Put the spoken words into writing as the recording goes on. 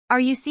Are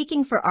you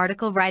seeking for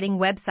article writing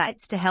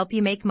websites to help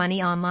you make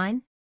money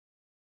online?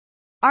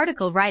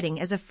 Article writing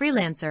as a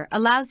freelancer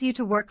allows you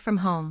to work from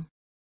home.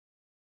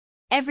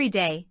 Every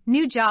day,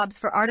 new jobs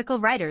for article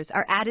writers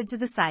are added to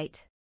the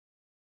site.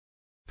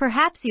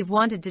 Perhaps you've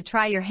wanted to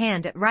try your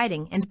hand at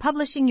writing and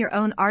publishing your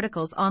own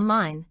articles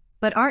online,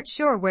 but aren't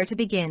sure where to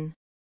begin.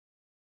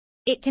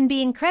 It can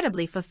be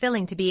incredibly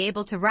fulfilling to be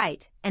able to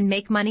write and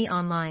make money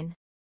online.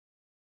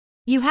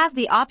 You have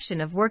the option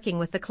of working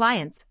with the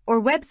clients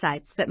or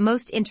websites that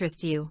most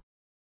interest you.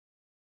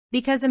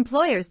 Because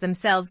employers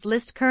themselves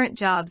list current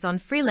jobs on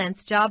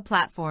freelance job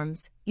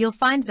platforms, you'll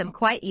find them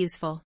quite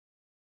useful.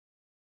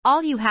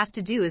 All you have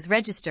to do is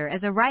register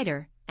as a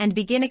writer and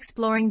begin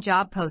exploring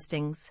job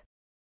postings.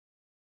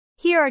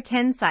 Here are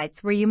 10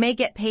 sites where you may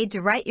get paid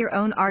to write your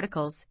own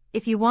articles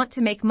if you want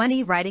to make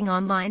money writing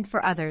online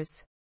for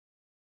others.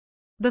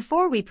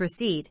 Before we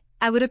proceed,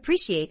 I would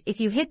appreciate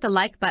if you hit the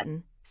like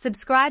button,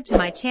 subscribe to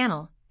my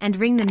channel, and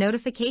ring the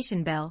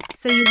notification bell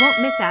so you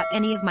won't miss out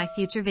any of my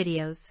future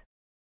videos.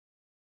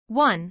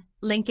 1.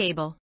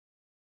 Linkable.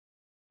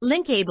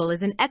 Linkable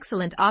is an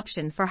excellent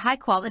option for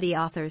high-quality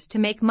authors to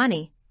make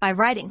money by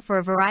writing for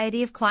a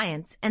variety of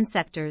clients and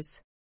sectors.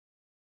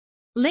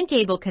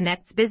 Linkable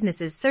connects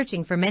businesses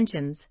searching for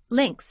mentions,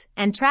 links,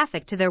 and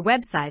traffic to their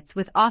websites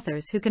with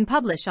authors who can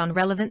publish on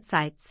relevant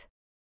sites.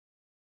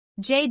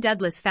 J.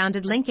 Douglas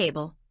founded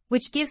Linkable,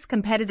 which gives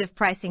competitive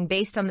pricing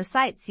based on the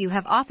sites you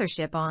have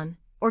authorship on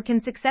or can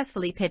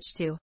successfully pitch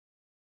to.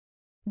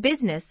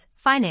 Business,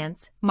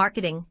 finance,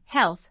 marketing,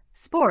 health,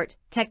 sport,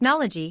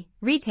 technology,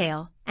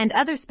 retail, and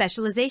other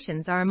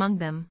specializations are among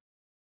them.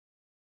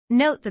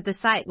 Note that the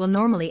site will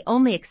normally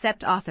only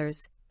accept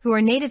authors who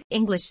are native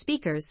English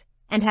speakers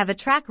and have a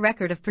track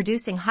record of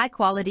producing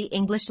high-quality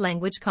English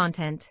language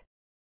content.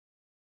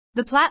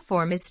 The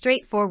platform is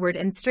straightforward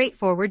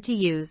to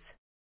use.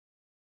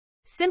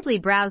 Simply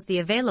browse the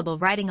available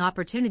writing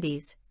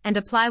opportunities and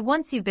apply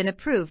once you've been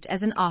approved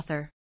as an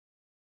author.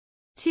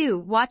 2.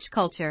 Watch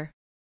Culture.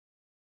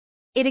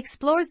 It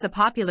explores the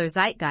popular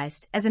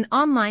zeitgeist as an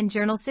online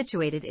journal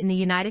situated in the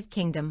United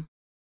Kingdom.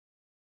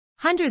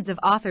 Hundreds of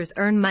authors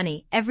earn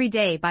money every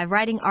day by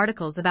writing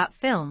articles about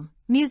film,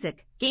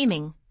 music,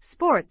 gaming,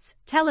 sports,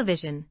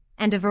 television,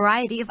 and a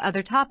variety of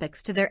other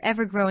topics to their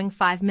ever-growing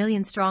 5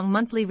 million-strong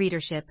monthly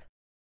readership.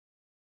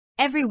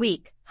 Every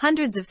week,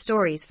 hundreds of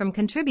stories from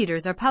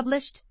contributors are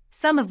published,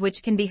 some of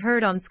which can be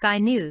heard on Sky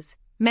News,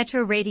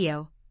 Metro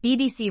Radio,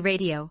 BBC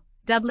Radio,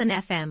 Dublin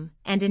FM,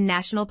 and in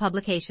national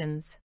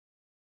publications.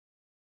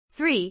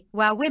 3.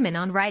 Wow Women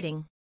on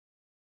Writing.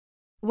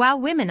 Wow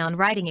Women on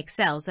Writing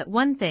excels at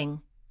one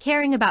thing: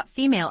 caring about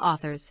female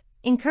authors,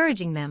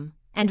 encouraging them,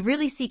 and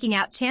really seeking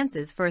out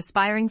chances for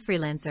aspiring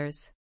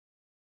freelancers.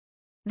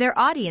 Their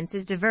audience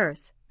is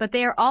diverse, but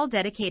they are all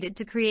dedicated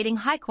to creating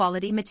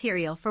high-quality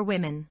material for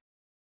women.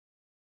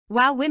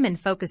 Wow Women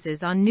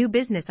focuses on new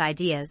business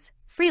ideas,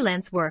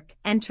 freelance work,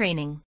 and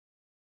training.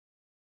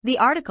 The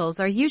articles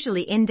are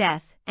usually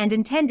in-depth and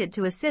intended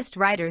to assist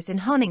writers in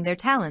honing their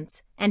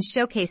talents and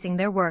showcasing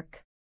their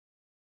work.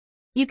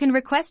 You can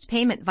request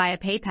payment via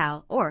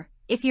PayPal or,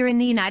 if you're in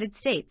the United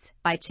States,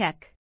 by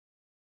check.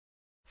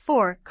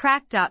 4.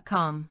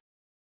 Cracked.com.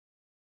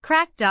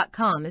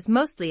 Cracked.com is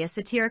mostly a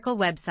satirical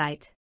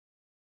website.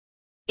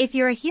 If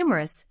you're a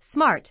humorous,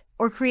 smart,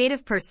 or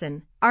creative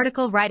person,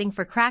 article writing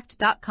for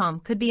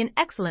Cracked.com could be an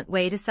excellent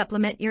way to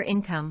supplement your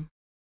income.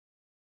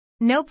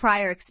 No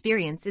prior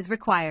experience is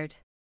required.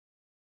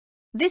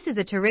 This is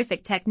a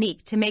terrific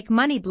technique to make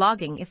money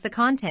blogging if the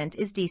content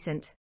is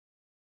decent.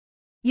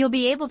 You'll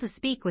be able to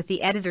speak with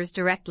the editors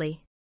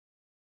directly.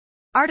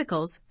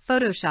 Articles,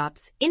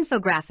 photoshops,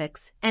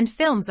 infographics, and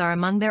films are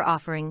among their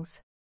offerings.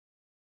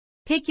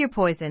 Pick your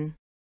poison.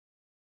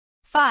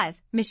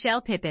 5.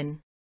 Michelle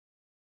Pippin.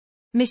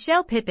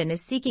 Michelle Pippin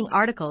is seeking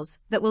articles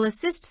that will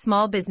assist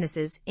small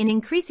businesses in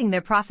increasing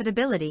their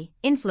profitability,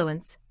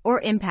 influence,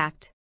 or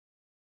impact.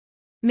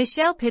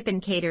 Michelle Pippin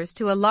caters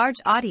to a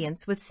large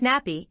audience with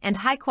snappy and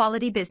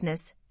high-quality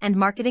business and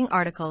marketing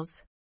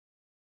articles.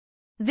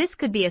 This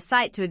could be a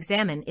site to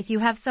examine if you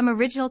have some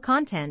original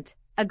content,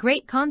 a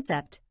great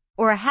concept,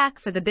 or a hack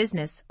for the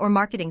business or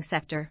marketing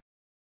sector.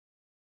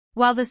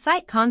 While the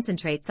site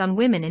concentrates on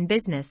women in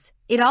business,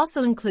 it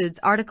also includes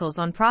articles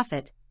on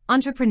profit,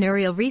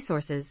 entrepreneurial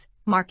resources,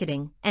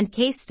 marketing, and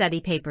case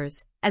study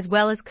papers, as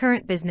well as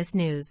current business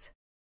news.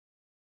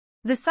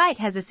 The site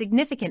has a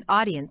significant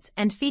audience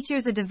and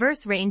features a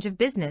diverse range of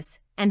business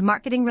and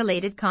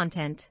marketing-related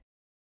content.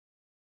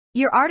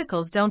 Your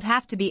articles don't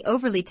have to be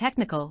overly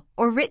technical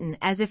or written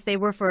as if they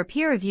were for a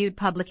peer-reviewed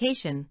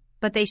publication,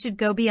 but they should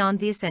go beyond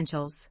the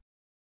essentials.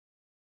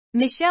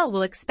 Michelle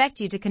will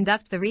expect you to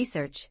conduct the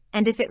research,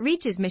 and if it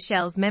reaches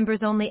Michelle's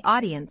members-only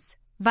audience,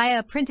 via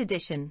a print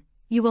edition,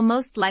 you will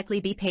most likely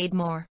be paid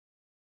more.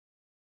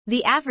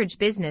 The average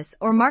business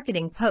or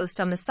marketing post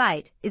on the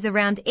site is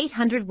around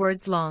 800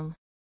 words long.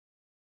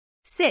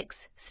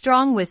 6.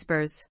 Strong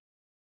Whispers.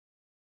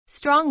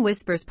 Strong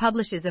Whispers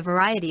publishes a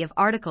variety of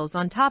articles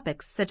on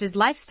topics such as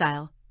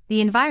lifestyle,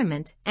 the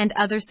environment, and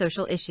other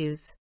social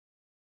issues.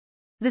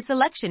 The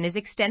selection is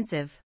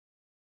extensive.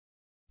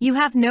 You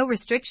have no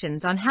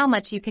restrictions on how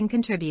much you can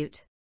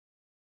contribute.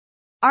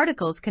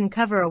 Articles can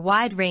cover a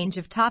wide range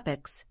of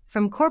topics,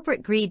 from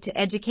corporate greed to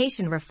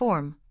education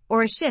reform,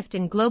 or a shift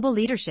in global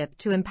leadership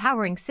to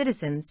empowering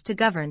citizens to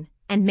govern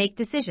and make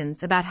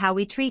decisions about how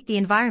we treat the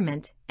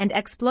environment and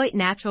exploit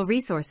natural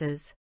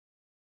resources.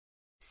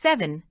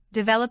 7.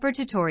 Developer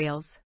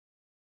tutorials.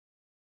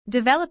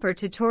 Developer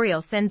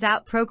Tutorial sends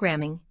out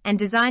programming and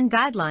design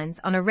guidelines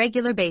on a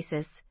regular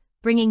basis,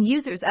 bringing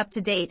users up to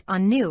date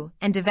on new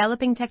and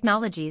developing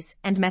technologies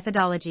and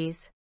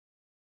methodologies.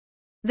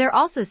 They're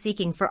also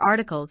seeking for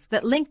articles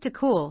that link to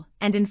cool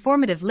and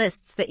informative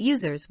lists that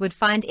users would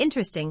find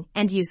interesting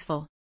and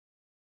useful.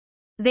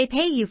 They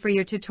pay you for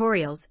your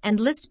tutorials and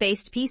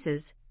list-based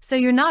pieces, so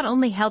you're not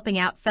only helping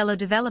out fellow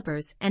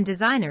developers and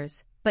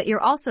designers, but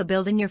you're also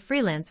building your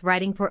freelance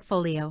writing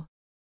portfolio.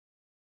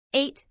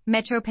 8.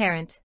 Metro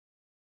Parent.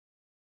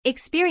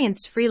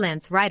 Experienced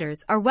freelance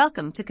writers are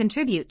welcome to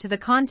contribute to the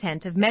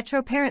content of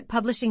Metro Parent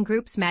Publishing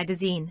Group's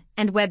magazine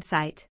and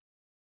website.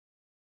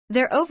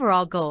 Their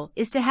overall goal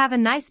is to have a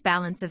nice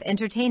balance of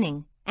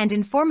entertaining and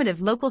informative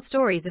local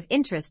stories of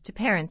interest to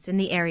parents in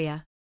the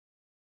area.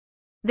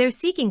 They're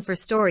seeking for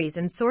stories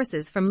and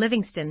sources from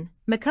Livingston,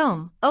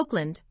 Macomb,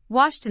 Oakland,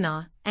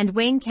 Washtenaw, and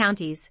Wayne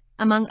counties,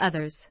 among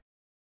others.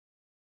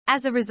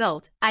 As a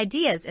result,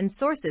 ideas and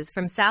sources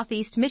from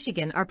Southeast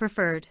Michigan are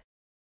preferred.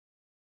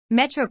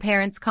 Metro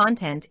Parent's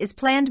content is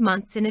planned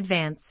months in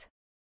advance.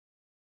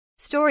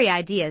 Story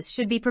ideas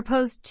should be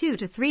proposed 2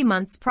 to 3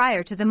 months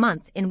prior to the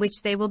month in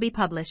which they will be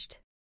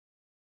published.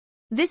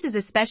 This is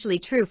especially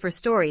true for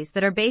stories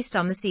that are based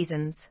on the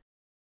seasons.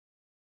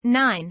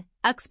 9.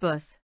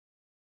 Uxbooth.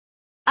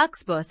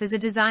 Uxbooth is a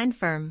design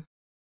firm.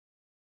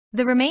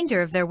 The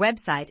remainder of their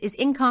website is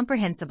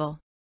incomprehensible.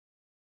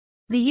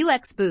 The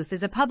UX Booth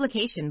is a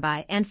publication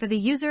by and for the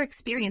user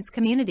experience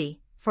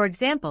community, for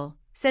example,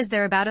 says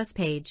their About Us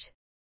page.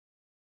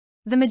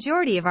 The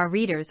majority of our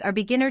readers are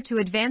beginner to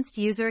advanced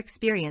user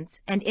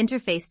experience and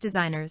interface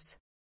designers.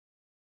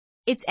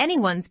 It's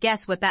anyone's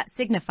guess what that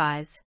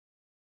signifies.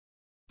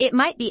 It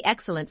might be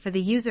excellent for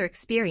the user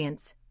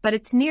experience, but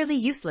it's nearly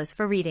useless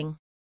for reading.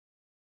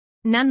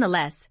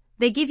 Nonetheless,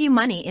 they give you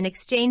money in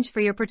exchange for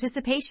your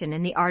participation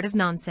in the art of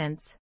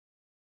nonsense.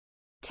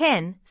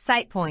 10.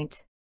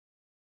 SitePoint.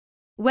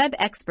 Web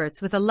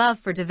experts with a love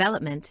for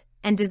development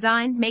and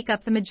design make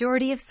up the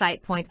majority of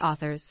SitePoint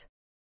authors.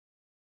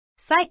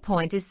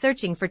 SitePoint is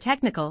searching for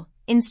technical,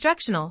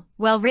 instructional,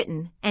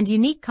 well-written, and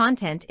unique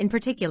content in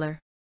particular.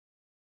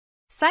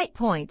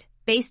 SitePoint,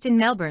 based in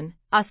Melbourne,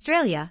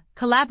 Australia,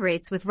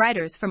 collaborates with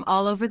writers from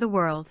all over the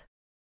world.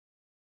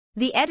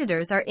 The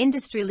editors are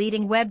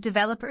industry-leading web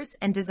developers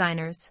and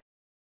designers.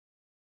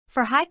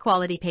 For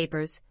high-quality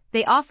papers,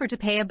 they offer to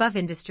pay above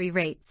industry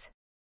rates.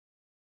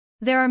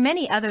 There are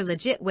many other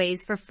legit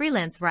ways for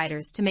freelance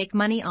writers to make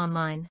money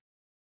online.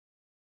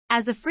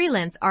 As a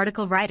freelance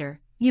article writer,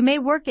 you may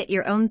work at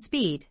your own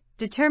speed,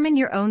 determine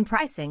your own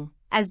pricing,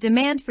 as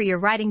demand for your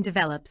writing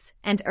develops,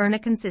 and earn a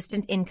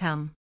consistent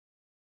income.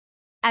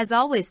 As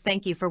always,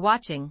 thank you for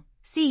watching.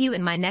 See you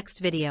in my next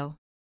video.